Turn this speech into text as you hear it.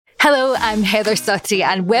Hello, I'm Heather Sutty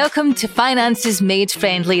and welcome to Finances Made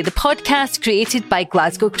Friendly, the podcast created by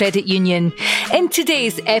Glasgow Credit Union. In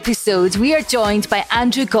today's episode, we are joined by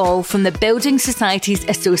Andrew Gall from the Building Societies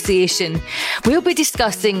Association. We'll be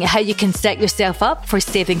discussing how you can set yourself up for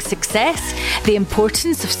saving success, the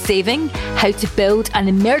importance of saving, how to build an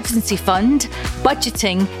emergency fund,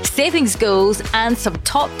 budgeting, savings goals, and some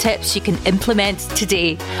top tips you can implement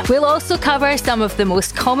today. We'll also cover some of the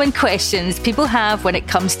most common questions people have when it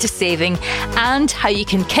comes to saving and how you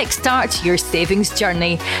can kickstart your savings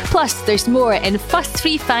journey. Plus, there's more in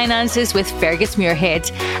Fuss-Free Finances with Fergus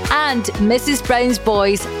Muirhead. And Mrs. Brown's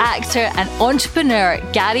Boys actor and entrepreneur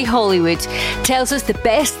Gary Hollywood tells us the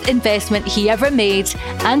best investment he ever made,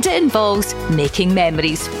 and it involves making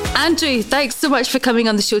memories. Andrew, thanks so much for coming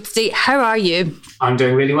on the show today. How are you? I'm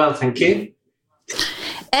doing really well, thank you.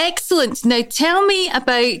 Excellent. Now tell me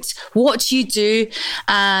about what you do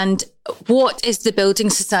and what is the Building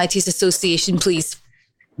Societies Association, please?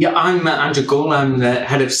 Yeah, I'm Andrew Gall. I'm the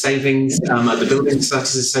head of savings at the Building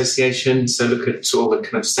Societies Association. So look at all the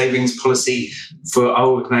kind of savings policy for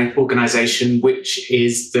our organisation, which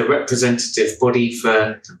is the representative body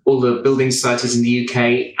for all the building societies in the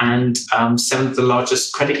UK and seven of the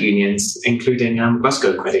largest credit unions, including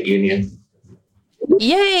Glasgow Credit Union.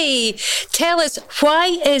 Yay! Tell us,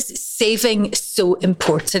 why is saving so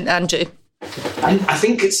important, Andrew? I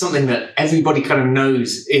think it's something that everybody kind of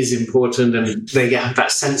knows is important, and they have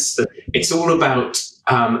that sense that it's all about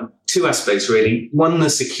two aspects, really. One, the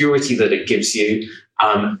security that it gives you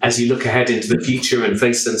as you look ahead into the future and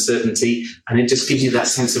face uncertainty, and it just gives you that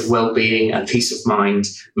sense of well-being and peace of mind,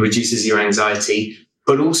 reduces your anxiety,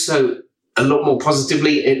 but also a lot more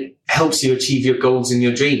positively, it helps you achieve your goals and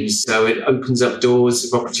your dreams. So it opens up doors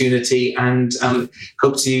of opportunity and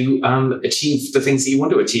helps you achieve the things that you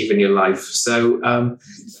want to achieve in your life. So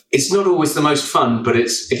it's not always the most fun, but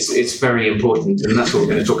it's very important. And that's what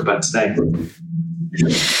we're going to talk about today.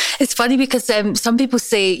 It's funny because some people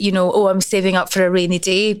say, I'm saving up for a rainy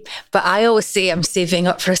day, but I always say I'm saving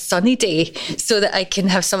up for a sunny day so that I can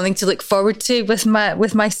have something to look forward to with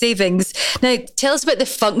my savings. Now, tell us about the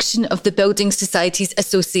function of the Building Societies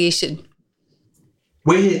Association.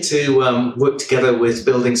 We're here to work together with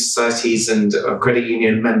building societies and credit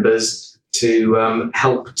union members to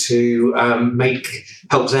help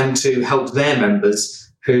them to help their members,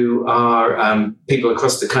 who are people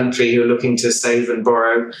across the country who are looking to save and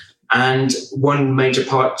borrow. And one major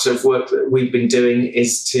part of work that we've been doing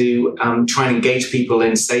is to try and engage people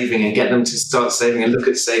in saving and get them to start saving and look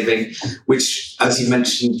at saving, which, as you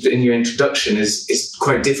mentioned in your introduction, is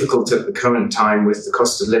quite difficult at the current time with the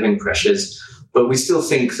cost of living pressures. But we still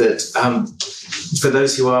think that for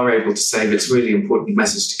those who are able to save, it's a really important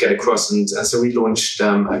message to get across. And so we launched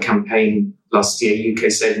a campaign last year,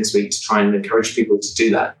 UK Savings Week, to try and encourage people to do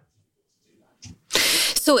that.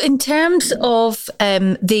 So in terms of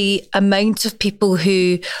the amount of people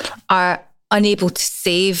who are unable to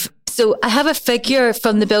save, so I have a figure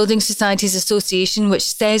from the Building Societies Association which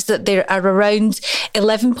says that there are around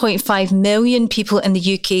 11.5 million people in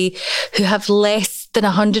the UK who have less than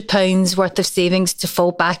 £100 worth of savings to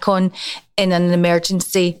fall back on in an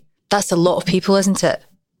emergency. That's a lot of people, isn't it?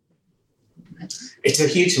 It's a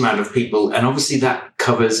huge amount of people, and obviously that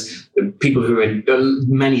covers people who are in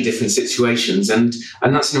many different situations, and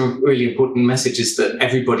that's a really important message, is that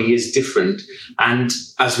everybody is different. And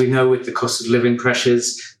as we know, with the cost of living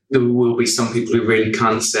pressures, there will be some people who really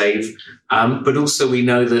can't save, but also we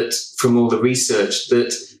know that from all the research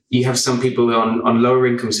that you have some people on lower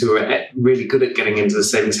incomes who are really good at getting into the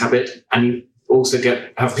savings habit, and you also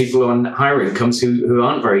have people on higher incomes who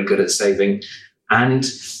aren't very good at saving. And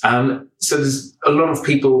so there's a lot of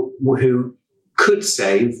people who could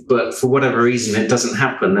save, but for whatever reason, it doesn't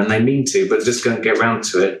happen, and they mean to, but just don't get around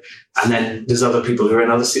to it. And then there's other people who are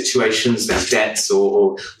in other situations, they have debts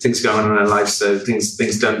or things going on in their life, so things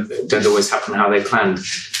don't always happen how they planned.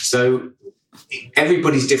 So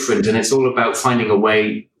everybody's different, and it's all about finding a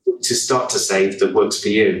way to start to save that works for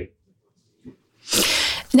you.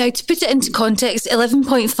 Now, to put it into context,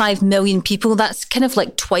 11.5 million people, that's kind of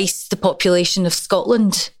like twice the population of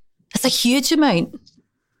Scotland. That's a huge amount.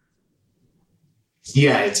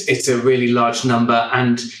 Yeah, it's a really large number,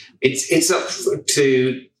 and it's up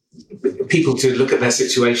to people to look at their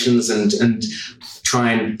situations and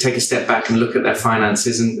try and take a step back and look at their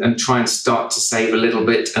finances and try and start to save a little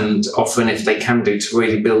bit, and often, if they can do, to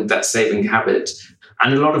really build that saving habit.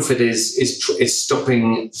 And a lot of it is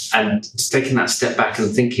stopping and taking that step back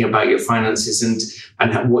and thinking about your finances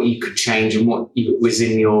and what you could change and what was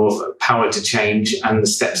in your power to change, and the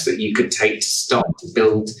steps that you could take to start to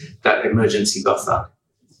build that emergency buffer.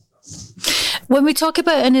 When we talk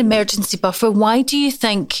about an emergency buffer, why do you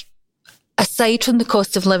think, aside from the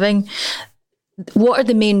cost of living, what are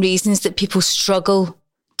the main reasons that people struggle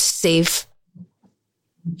to save?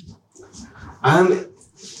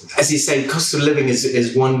 As you say, cost of living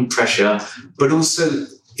is one pressure, but also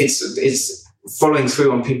it's following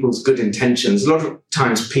through on people's good intentions. A lot of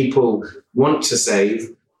times people want to save,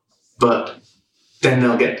 but then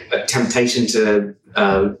they'll get a temptation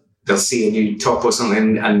to, they'll see a new top or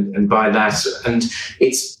something and buy that. And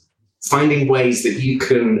it's finding ways that you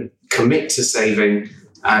can commit to saving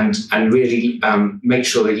and really make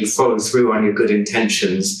sure that you follow through on your good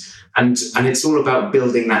intentions. And it's all about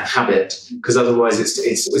building that habit, because otherwise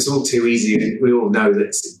it's all too easy. We all know that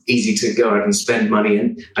it's easy to go out and spend money,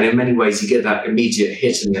 and in many ways you get that immediate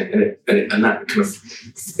hit and that kind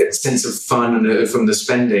of sense of fun from the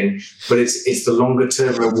spending. But it's the longer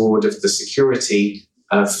term reward of the security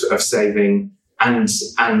of saving and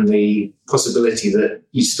the possibility that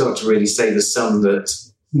you start to really save a sum that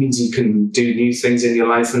means you can do new things in your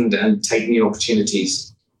life and take new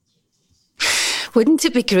opportunities. Wouldn't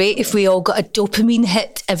it be great if we all got a dopamine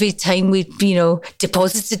hit every time we,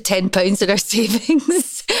 deposited £10 in our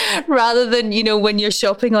savings rather than, when you're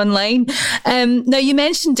shopping online? Now, you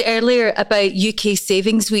mentioned earlier about UK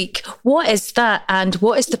Savings Week. What is that, and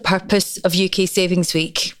what is the purpose of UK Savings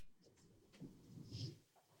Week?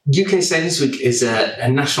 UK Savings Week is a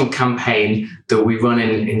national campaign that we run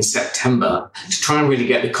in September to try and really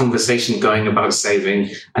get the conversation going about saving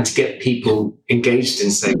and to get people engaged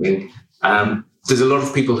in saving. There's a lot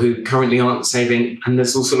of people who currently aren't saving, and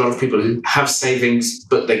there's also a lot of people who have savings,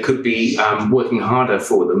 but they could be working harder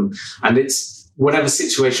for them. And it's whatever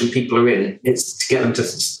situation people are in, it's to get them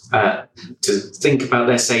to think about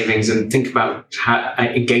their savings and think about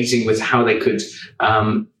engaging with how they could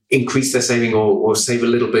increase their saving or save a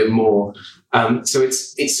little bit more. So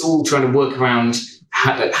it's all trying to work around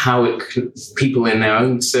how people in their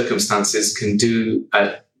own circumstances can do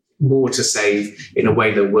more to save in a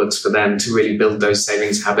way that works for them to really build those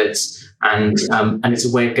savings habits. And it's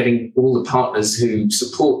a way of getting all the partners who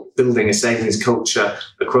support building a savings culture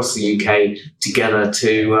across the UK together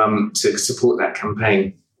to support that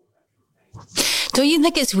campaign. Don't you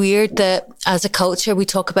think it's weird that as a culture we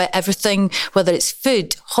talk about everything, whether it's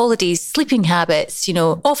food, holidays, sleeping habits,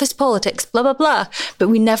 office politics, blah, blah, blah, but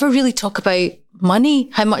we never really talk about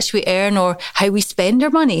money, how much we earn or how we spend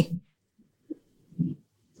our money?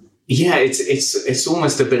 Yeah, it's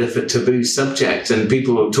almost a bit of a taboo subject, and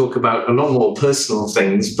people will talk about a lot more personal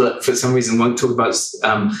things, but for some reason won't talk about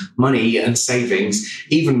money and savings,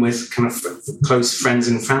 even with kind of close friends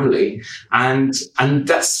and family. And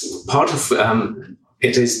that's part of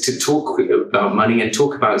it, is to talk about money and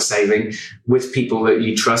talk about saving with people that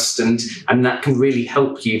you trust, and that can really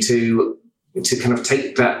help you to kind of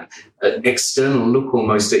take that external look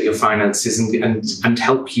almost at your finances and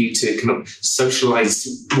help you to kind of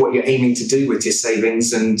socialize what you're aiming to do with your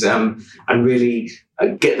savings and really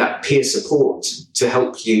get that peer support to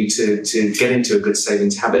help you to get into a good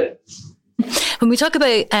savings habit. When we talk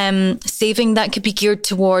about saving, that could be geared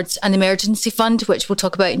towards an emergency fund, which we'll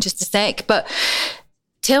talk about in just a sec. But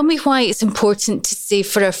tell me why it's important to save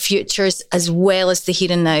for our futures as well as the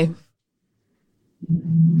here and now.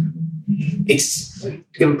 It's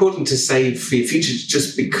important to save for your future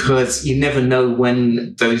just because you never know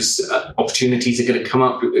when those opportunities are going to come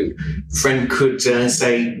up. A friend could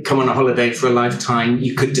say, come on a holiday for a lifetime.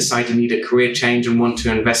 You could decide you need a career change and want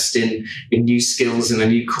to invest in new skills and a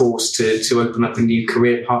new course to open up a new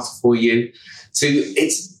career path for you. So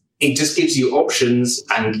it just gives you options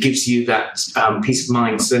and gives you that peace of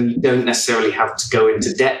mind. So you don't necessarily have to go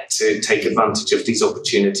into debt to take advantage of these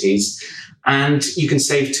opportunities. And you can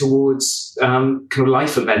save towards kind of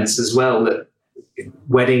life events as well,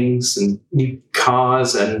 weddings and new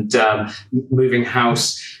cars and moving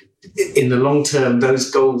house. In the long term, those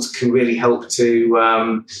goals can really help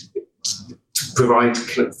to provide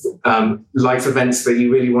kind of, life events that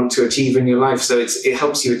you really want to achieve in your life. So it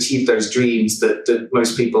helps you achieve those dreams that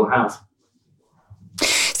most people have.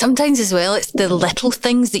 Sometimes as well, it's the little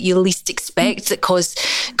things that you least expect that cost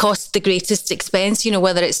the greatest expense.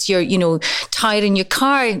 Whether it's your, tyre in your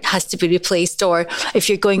car has to be replaced, or if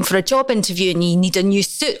you're going for a job interview and you need a new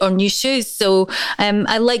suit or new shoes. So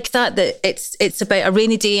I like that it's about a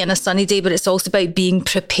rainy day and a sunny day, but it's also about being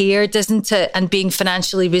prepared, isn't it? And being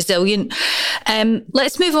financially resilient.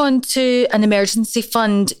 Let's move on to an emergency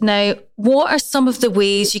fund. Now, what are some of the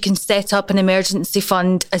ways you can set up an emergency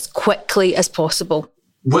fund as quickly as possible?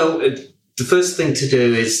 Well, the first thing to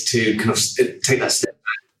do is to kind of take that step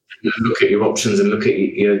back and look at your options and look at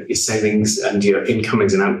your savings and your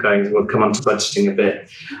incomings and outgoings. We'll come on to budgeting a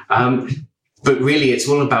bit. But really, it's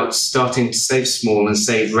all about starting to save small and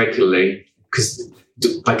save regularly, because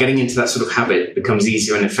by getting into that sort of habit, it becomes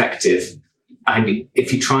easier and effective. And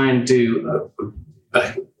if you try and do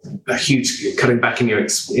a huge cutting back in your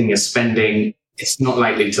spending, it's not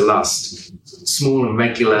likely to last. Small and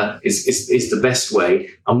regular is the best way.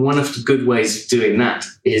 And one of the good ways of doing that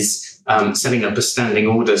is setting up a standing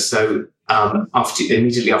order. So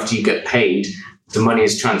immediately after you get paid, the money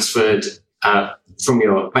is transferred from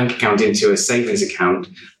your bank account into a savings account,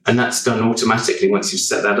 and that's done automatically once you've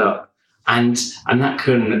set that up. And that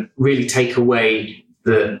can really take away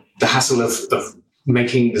the hassle of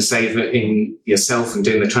making the save in yourself and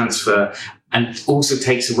doing the transfer, and also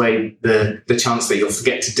takes away the chance that you'll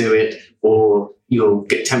forget to do it, or you'll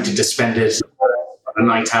get tempted to spend it on a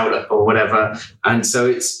night out or whatever. And so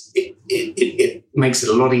it makes it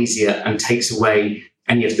a lot easier and takes away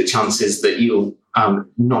any of the chances that you'll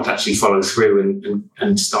not actually follow through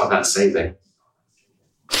and start that saving.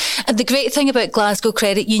 And the great thing about Glasgow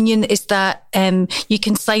Credit Union is that you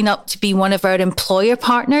can sign up to be one of our employer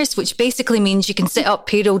partners, which basically means you can set up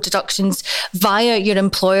payroll deductions via your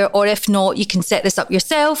employer, or if not, you can set this up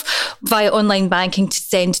yourself via online banking to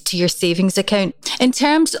send to your savings account. In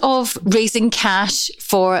terms of raising cash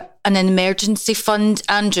for an emergency fund,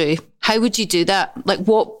 Andrew, how would you do that? Like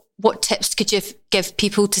what tips could you give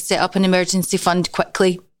people to set up an emergency fund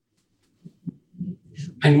quickly?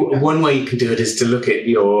 And one way you can do it is to look at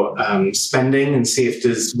your spending and see if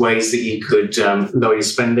there's ways that you could lower your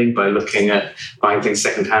spending by looking at buying things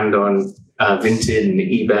secondhand on Vinted and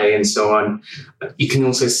eBay and so on. You can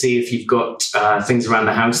also see if you've got things around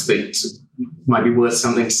the house that might be worth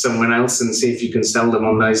something to someone else, and see if you can sell them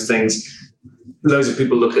on those things. Loads of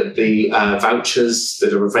people look at the vouchers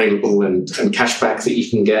that are available and cashback that you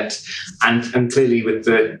can get. And clearly with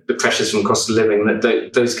the pressures from cost of living,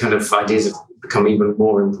 that those kind of ideas have become even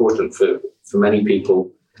more important for many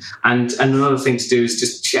people. And another thing to do is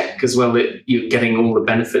just check as well that you're getting all the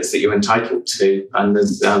benefits that you're entitled to. And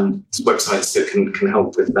there's websites that can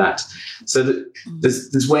help with that. So that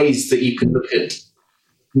there's ways that you can look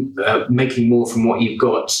at making more from what you've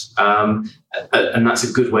got. And that's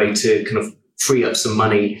a good way to kind of free up some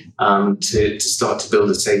money to start to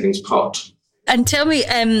build a savings pot. And tell me,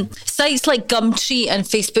 sites like Gumtree and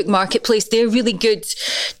Facebook Marketplace, they're really good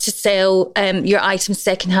to sell your items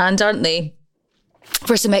secondhand, aren't they?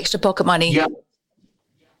 For some extra pocket money.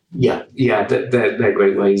 Yeah, they're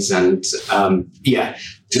great ways, and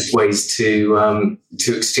just ways to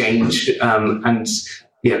exchange and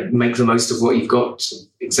make the most of what you've got.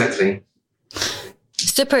 Exactly.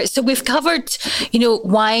 Super. So we've covered,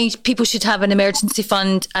 why people should have an emergency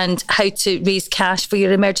fund and how to raise cash for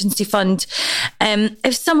your emergency fund.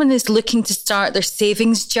 If someone is looking to start their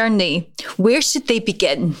savings journey, where should they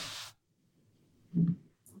begin?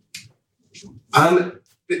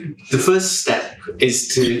 The first step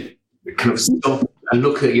is to kind of stop and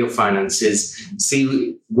look at your finances,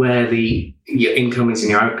 see where your incomings and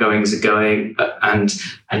your outgoings are going, and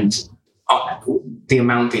the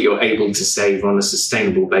amount that you're able to save on a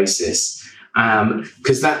sustainable basis.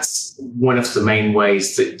 Because that's one of the main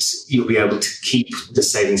ways that you'll be able to keep the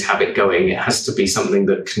savings habit going. It has to be something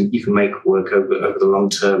that you can make work over the long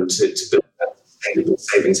term to build that sustainable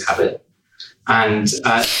savings habit. And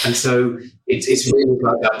so it's really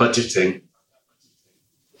about that budgeting.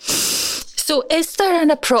 So is there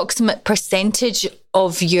an approximate percentage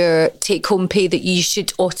of your take-home pay that you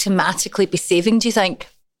should automatically be saving, do you think?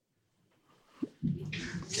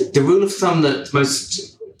 The rule of thumb that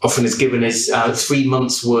most often is given is 3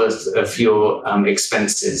 months worth of your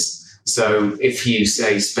expenses. So if you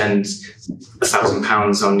say spend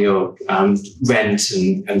 £1,000 on your rent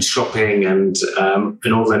and shopping and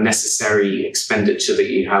all the necessary expenditure that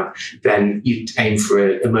you have, then you aim for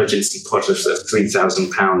an emergency pot of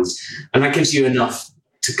 £3,000, and that gives you enough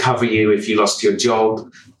to cover you if you lost your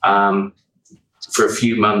job for a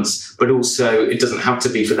few months. But also, it doesn't have to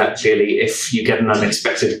be for that. Clearly, if you get an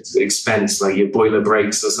unexpected expense like your boiler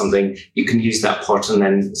breaks or something, you can use that pot and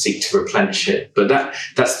then seek to replenish it. But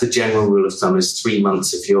that's the general rule of thumb, is 3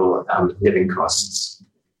 months of your living costs.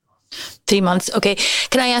 3 months. Okay.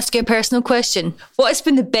 Can I ask you a personal question? What has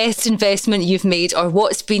been the best investment you've made, or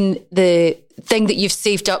what's been the thing that you've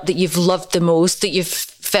saved up that you've loved the most, that you've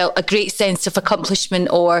felt a great sense of accomplishment,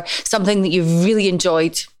 or something that you've really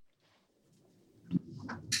enjoyed?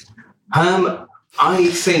 I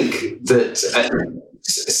think that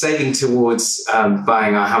saving towards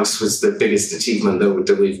buying our house was the biggest achievement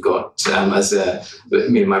that we've got as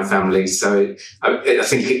me and my family. So I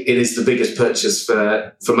think it is the biggest purchase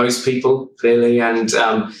for most people, clearly. And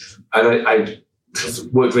I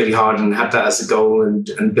worked really hard and had that as a goal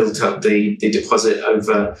and built up the deposit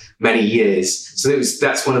over many years. So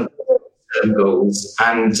that's one of the goals.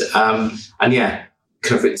 And yeah,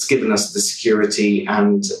 kind of it's given us the security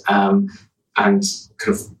and kind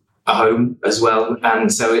of a home as well.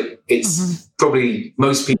 And so it's probably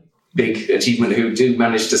most people big achievement who do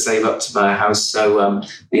manage to save up to buy a house. So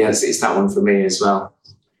it's that one for me as well.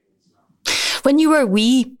 When you were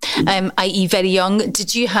wee, i.e. very young,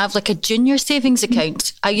 did you have like a junior savings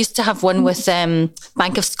account? I used to have one with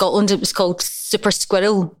Bank of Scotland. It was called Super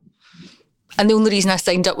Squirrel. And the only reason I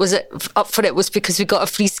signed up for it was because we got a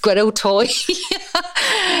free squirrel toy.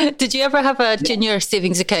 Did you ever have a junior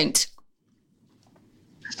savings account?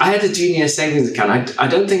 I had a junior savings account. I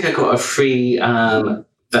don't think I got a free kind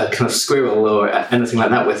of squirrel or anything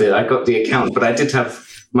like that with it. I got the account, but I did have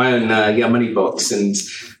my own money box and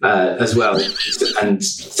as well, and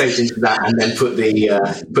saved into that, and then put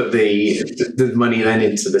the money then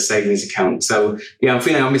into the savings account. So yeah, I'm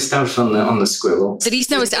feeling I missed out on the squirrel. The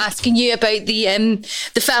reason I was asking you about the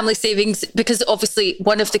family savings, because obviously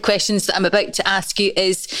one of the questions that I'm about to ask you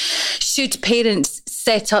is, should parents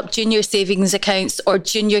set up junior savings accounts or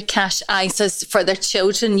junior cash ISAs for their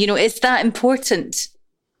children? You know, is that important?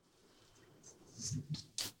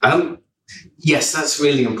 Yes, that's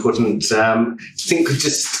really important. I think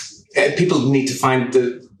just people need to find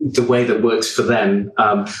the way that works for them.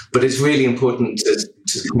 But it's really important to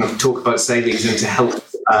kind of talk about savings and to help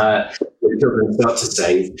the children start to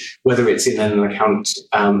save, whether it's in an account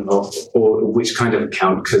or which kind of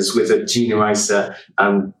account, because with a junior ISA,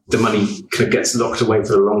 the money kind of gets locked away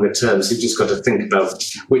for the longer term. So you've just got to think about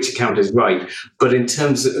which account is right. But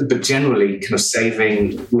but generally kind of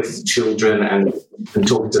saving with children and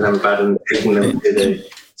talking to them about it and taking them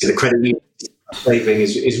to the credit union, saving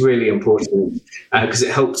is really important because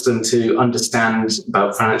it helps them to understand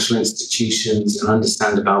about financial institutions and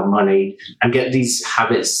understand about money and get these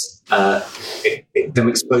habits, them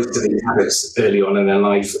exposed to these habits early on in their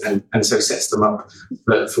life, and so sets them up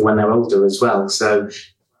for when they're older as well. So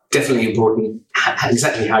definitely important.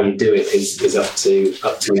 Exactly how you do it is up to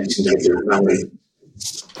each individual family.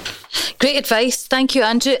 Great advice. Thank you,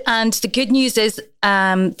 Andrew. And the good news is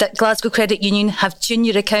that Glasgow Credit Union have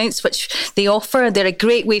junior accounts, which they offer. They're a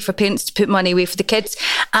great way for parents to put money away for the kids.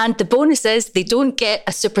 And the bonus is they don't get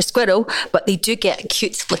a super squirrel, but they do get a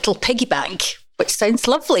cute little piggy bank, which sounds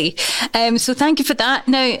lovely. So thank you for that.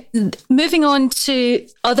 Now, moving on to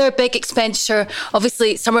other big expenditure,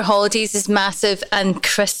 obviously summer holidays is massive and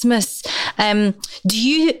Christmas. Do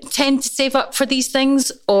you tend to save up for these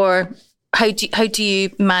things, or how do you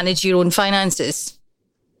manage your own finances?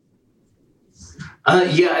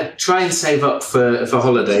 I try and save up for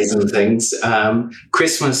holidays and things.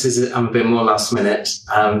 Christmas I'm a bit more last minute,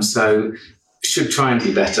 so should try and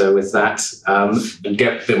be better with that and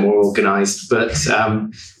get a bit more organised. But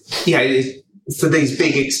for these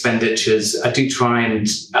big expenditures, I do try and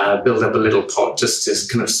build up a little pot just to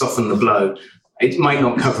kind of soften the blow. It might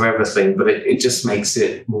not cover everything, but it just makes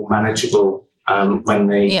it more manageable when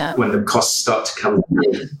the costs start to come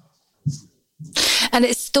through. And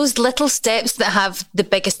it's those little steps that have the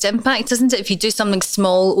biggest impact, isn't it? If you do something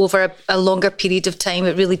small over a longer period of time,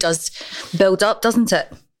 it really does build up, doesn't it?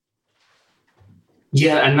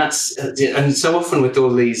 Yeah, and so often with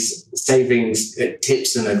all these savings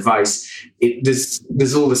tips and advice,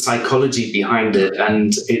 there's all the psychology behind it,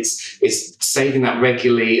 and it's saving that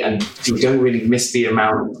regularly, and you don't really miss the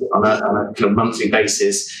amount on a kind of monthly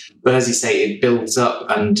basis. But as you say, it builds up,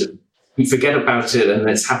 and you forget about it, and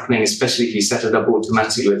it's happening, especially if you set it up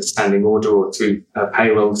automatically with a standing order or through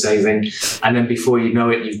payroll saving, and then before you know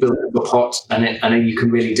it, you've built up a pot, and then you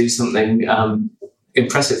can really do something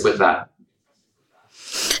impressive with that.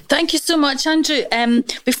 Thank you so much, Andrew.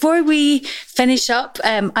 Before we finish up,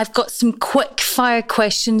 I've got some quick fire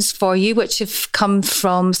questions for you, which have come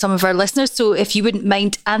from some of our listeners. So if you wouldn't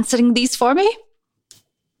mind answering these for me.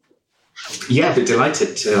 Yeah, I'd be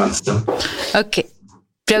delighted to answer them. Okay,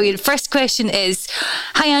 brilliant. First question is,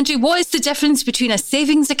 hi, Andrew, what is the difference between a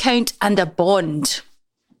savings account and a bond?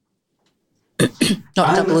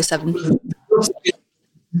 Not 007.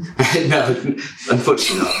 No,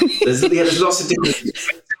 unfortunately not. There's lots of different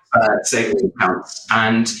savings accounts,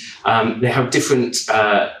 and they have different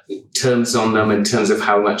terms on them in terms of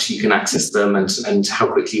how much you can access them and how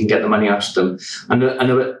quickly you can get the money out of them. And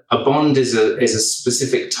a bond is a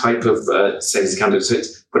specific type of savings account. So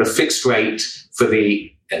it's got a fixed rate for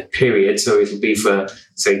the period. So it'll be for,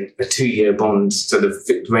 say, a 2-year bond. So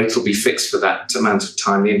the rate will be fixed for that amount of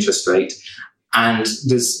time, the interest rate. and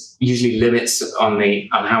there's usually limits on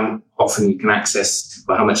how often you can access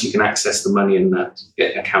or how much you can access the money in that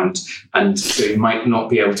account. And so you might not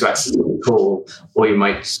be able to access it at all, or you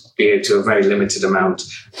might be able to a very limited amount.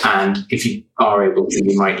 And if you are able to,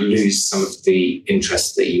 you might lose some of the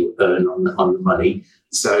interest that you earn on the money.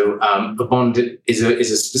 So a bond is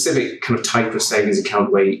a specific kind of type of savings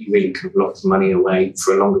account where you really can lock the money away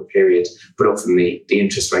for a longer period, but often the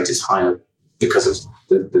interest rate is higher because of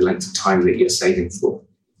the length of time that you're saving for.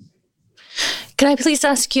 Can I please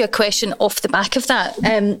ask you a question off the back of that?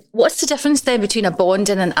 What's the difference then between a bond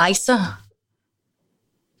and an ISA?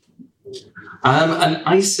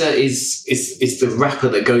 An ISA is the wrapper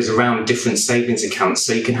that goes around different savings accounts.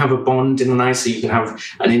 So you can have a bond in an ISA, you can have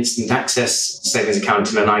an instant access savings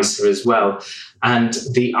account in an ISA as well. And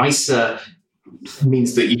the ISA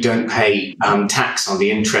means that you don't pay tax on the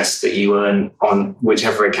interest that you earn on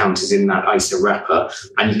whichever account is in that ISA wrapper.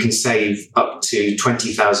 And you can save up to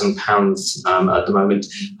 £20,000 at the moment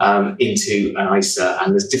into an ISA.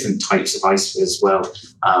 And there's different types of ISA as well.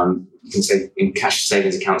 You can save in cash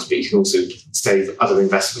savings accounts, but you can also save other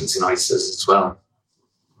investments in ISAs as well.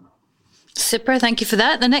 Super, thank you for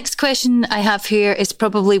that. The next question I have here is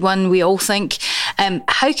probably one we all think.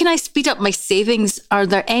 How can I speed up my savings? Are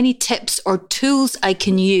there any tips or tools I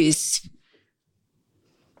can use?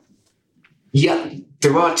 Yeah,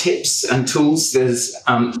 there are tips and tools. There's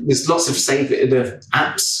lots of the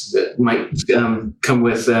apps that might come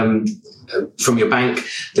with from your bank.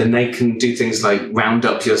 Then they can do things like round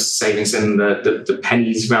up your savings and the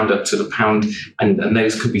pennies round up to the pound, and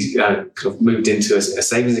those could be kind of moved into a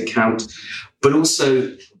savings account. But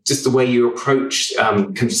also just the way you approach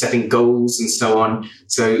kind of setting goals and so on.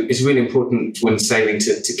 So it's really important when saving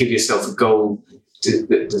to give yourself a goal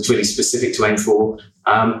that's really specific to aim for.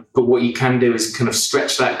 But what you can do is kind of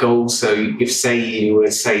stretch that goal. So if, say, you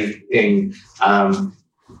were saving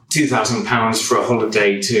 £2,000 for a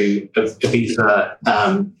holiday to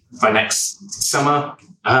Ibiza by next summer,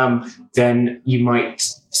 then you might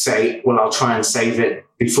say, well, I'll try and save it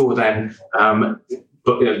before then,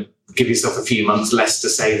 but give yourself a few months less to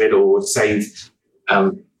save it, or save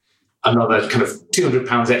another kind of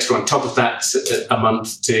 £200 extra on top of that a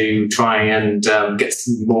month to try and get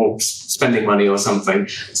some more spending money or something.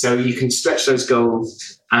 So you can stretch those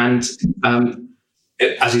goals and,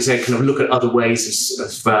 as you say, kind of look at other ways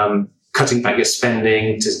of cutting back your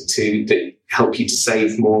spending to help you to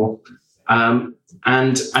save more. And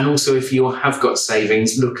also, if you have got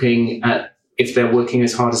savings, looking at if they're working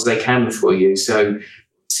as hard as they can for you. So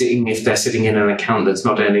seeing if they're sitting in an account that's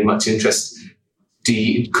not earning much interest,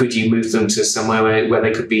 could you move them to somewhere where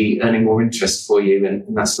they could be earning more interest for you? And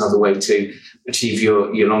that's another way to achieve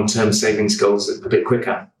your long-term savings goals a bit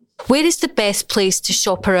quicker. Where is the best place to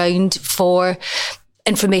shop around for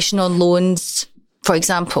information on loans, for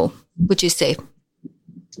example, would you say?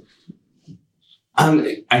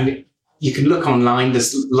 And you can look online.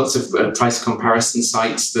 There's lots of price comparison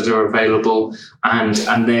sites that are available, and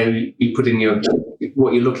there you put in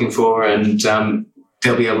what you're looking for, and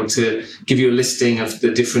they'll be able to give you a listing of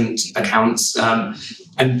the different accounts,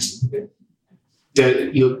 and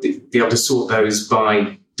you'll be able to sort those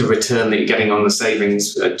by the return that you're getting on the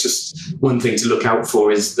savings. Just one thing to look out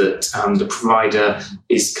for is that the provider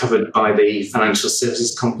is covered by the Financial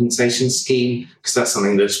Services Compensation Scheme, because that's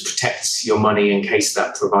something that protects your money in case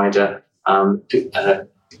that provider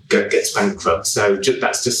gets bankrupt. So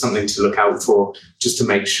that's just something to look out for, just to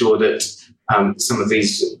make sure that some of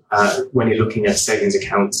these, when you're looking at savings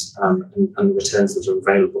accounts and the returns that are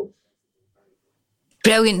available.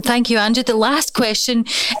 Brilliant. Thank you, Andrew. The last question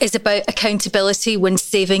is about accountability when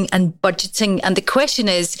saving and budgeting. And the question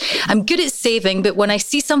is, I'm good at saving, but when I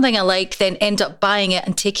see something I like, then end up buying it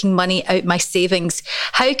and taking money out my savings.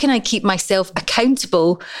 How can I keep myself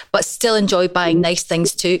accountable, but still enjoy buying nice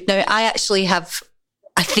things too? Now, I actually have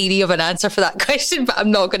a theory of an answer for that question, but I'm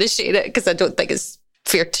not going to share it because I don't think it's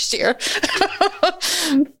fair to share.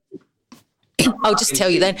 I'll just tell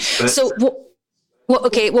you then. So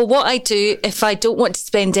what I do if I don't want to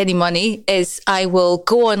spend any money is I will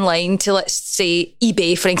go online to, let's say,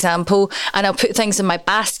 eBay, for example, and I'll put things in my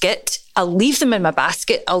basket. I'll leave them in my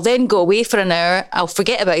basket. I'll then go away for an hour. I'll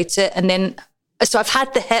forget about it. And then, so I've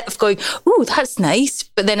had the hit of going, oh, that's nice.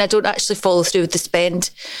 But then I don't actually follow through with the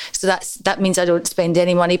spend. So that means I don't spend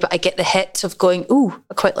any money, but I get the hit of going, oh,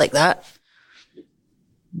 I quite like that.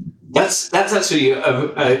 That's actually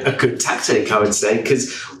a good tactic, I would say,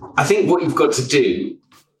 because I think what you've got to do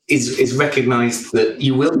is recognize that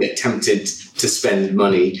you will get tempted to spend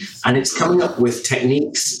money, and it's coming up with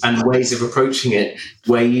techniques and ways of approaching it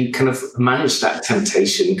where you kind of manage that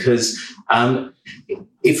temptation. Because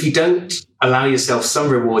if you don't allow yourself some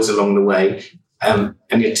rewards along the way, and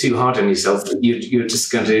you're too hard on yourself, you're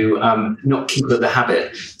just going to not keep up the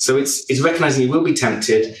habit. So it's recognizing you will be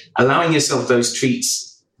tempted, allowing yourself those treats,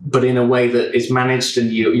 but in a way that is managed,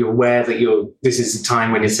 and you're aware that this is the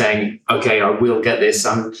time when you're saying, okay, I will get this.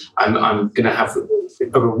 I'm going to have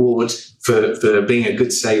a reward for being a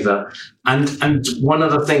good saver. And one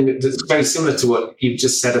other thing that's very similar to what you've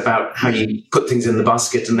just said about how you put things in the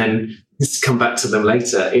basket and then come back to them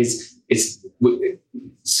later is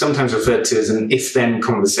sometimes referred to as an if-then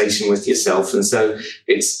conversation with yourself. And so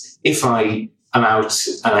it's, if I am out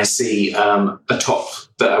and I see a top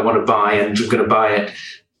that I want to buy and I'm going to buy it,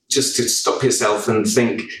 just to stop yourself and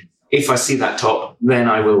think, if I see that top, then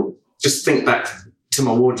I will just think back to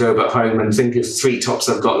my wardrobe at home and think of 3 tops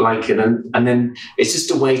I've got like it. And then it's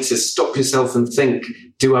just a way to stop yourself and think,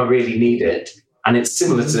 do I really need it? And it's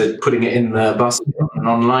similar to putting it in the basket in an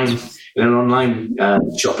online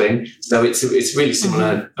shopping. So it's a really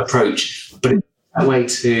similar approach, but it's a way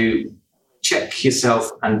to check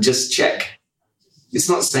yourself and just check. It's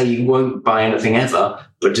not to say you won't buy anything ever,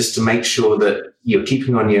 but just to make sure that you're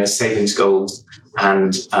keeping on your savings goals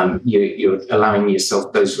and you're allowing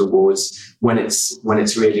yourself those rewards when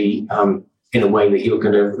it's really in a way that you're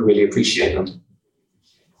going to really appreciate them.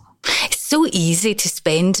 It's so easy to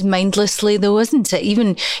spend mindlessly though, isn't it?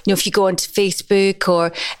 Even, if you go onto Facebook or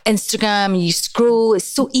Instagram, you scroll, it's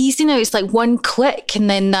so easy now. It's like one click and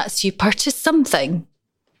then you purchase something.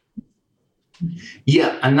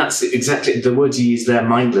 Yeah, and that's exactly the word you use there,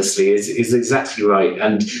 mindlessly, is exactly right.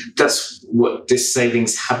 And that's what this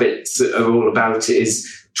savings habits are all about, is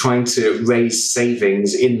trying to raise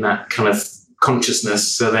savings in that kind of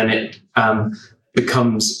consciousness. So then it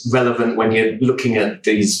becomes relevant when you're looking at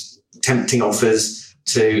these tempting offers.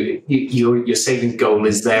 To your saving goal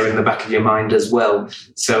is there in the back of your mind as well.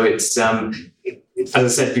 So it's, as I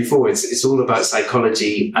said before, it's all about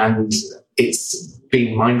psychology, and it's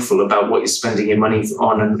being mindful about what you're spending your money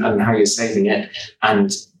on and how you're saving it,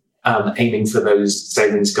 and aiming for those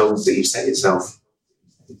savings goals that you've set yourself.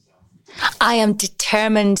 I am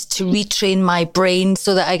determined to retrain my brain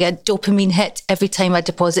so that I get a dopamine hit every time I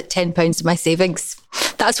deposit £10 in my savings.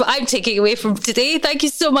 That's what I'm taking away from today. Thank you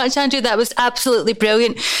so much, Andrew. That was absolutely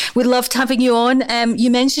brilliant. We loved having you on. You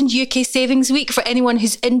mentioned UK Savings Week. For anyone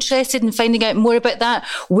who's interested in finding out more about that,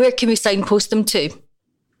 where can we signpost them to?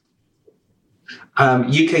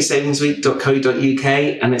 uksavingsweek.co.uk,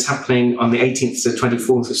 and it's happening on the 18th to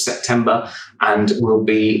 24th of September, and we'll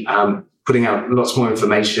be putting out lots more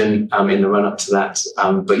information in the run-up to that.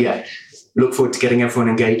 But yeah, look forward to getting everyone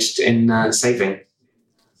engaged in saving.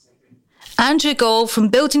 Andrew Gall from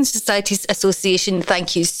Building Societies Association,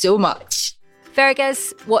 thank you so much.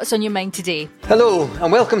 Fergus, what's on your mind today? Hello,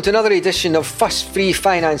 and welcome to another edition of Fuss-Free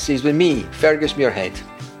Finances with me, Fergus Muirhead.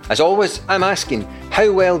 As always, I'm asking,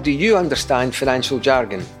 how well do you understand financial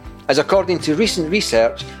jargon? As according to recent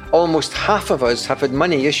research, almost half of us have had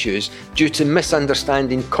money issues due to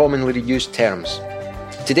misunderstanding commonly used terms.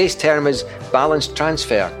 Today's term is balance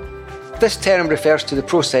transfer. This term refers to the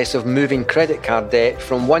process of moving credit card debt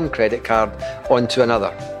from one credit card onto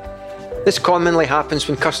another. This commonly happens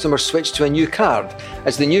when customers switch to a new card,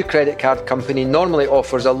 as the new credit card company normally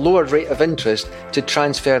offers a lower rate of interest to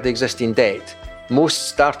transfer the existing debt. Most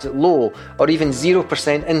start at low or even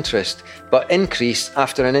 0% interest, but increase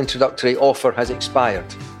after an introductory offer has expired.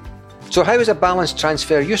 So how is a balance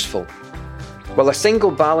transfer useful? Well, a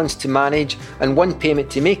single balance to manage and one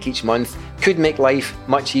payment to make each month could make life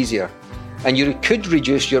much easier. And you could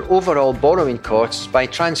reduce your overall borrowing costs by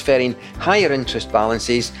transferring higher interest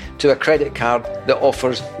balances to a credit card that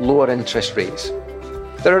offers lower interest rates.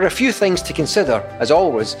 There are a few things to consider, as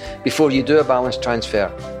always, before you do a balance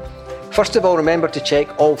transfer. First of all, remember to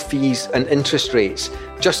check all fees and interest rates,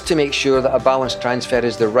 just to make sure that a balance transfer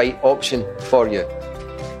is the right option for you.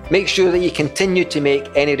 Make sure that you continue to make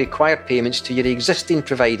any required payments to your existing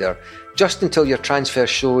provider, just until your transfer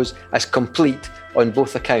shows as complete on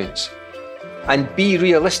both accounts. And be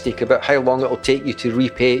realistic about how long it will take you to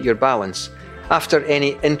repay your balance. After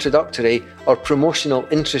any introductory or promotional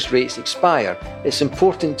interest rates expire, it's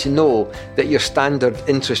important to know that your standard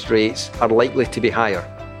interest rates are likely to be higher.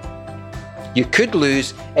 You could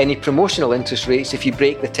lose any promotional interest rates if you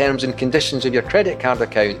break the terms and conditions of your credit card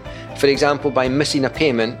account, for example by missing a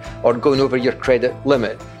payment or going over your credit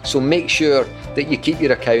limit, so make sure that you keep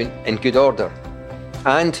your account in good order.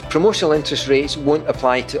 And promotional interest rates won't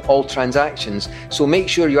apply to all transactions, so make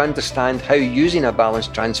sure you understand how using a balance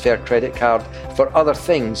transfer credit card for other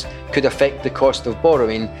things could affect the cost of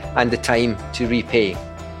borrowing and the time to repay.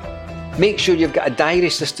 Make sure you've got a diary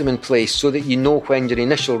system in place so that you know when your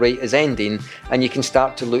initial rate is ending and you can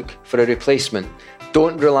start to look for a replacement.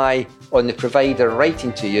 Don't rely on the provider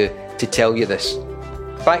writing to you to tell you this.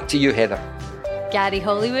 Back to you, Heather. Gary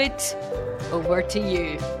Hollywood, over to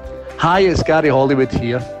you. Hi, it's Gary Hollywood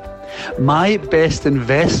here. My best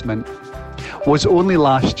investment was only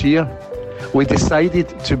last year. We decided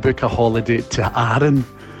to book a holiday to Arran.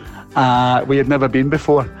 We had never been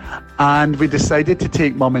before. And we decided to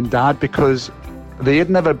take Mum and Dad because they had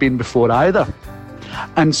never been before either.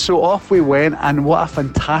 And so off we went, and what a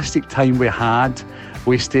fantastic time we had.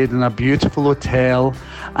 We stayed in a beautiful hotel,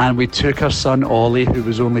 and we took our son Ollie, who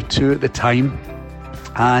was only 2 at the time.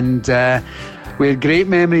 And we had great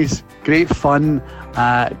memories, great fun,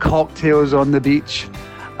 cocktails on the beach,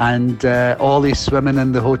 and Ollie swimming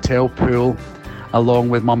in the hotel pool along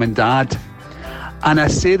with Mum and Dad. And I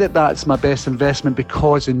say that that's my best investment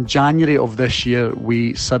because in January of this year,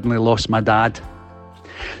 we suddenly lost my dad.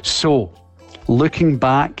 So, looking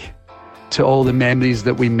back to all the memories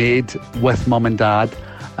that we made with Mum and Dad,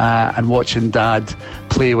 and watching Dad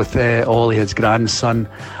play with Ollie, his grandson.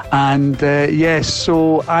 And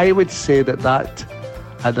so I would say that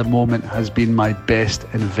at the moment has been my best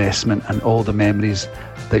investment and all the memories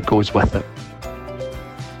that goes with it.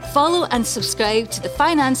 Follow and subscribe to the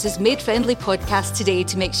Finances Made Friendly podcast today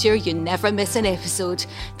to make sure you never miss an episode.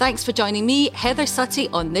 Thanks for joining me, Heather Suttie,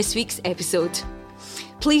 on this week's episode.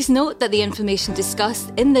 Please note that the information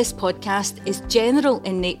discussed in this podcast is general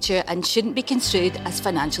in nature and shouldn't be construed as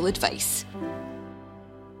financial advice.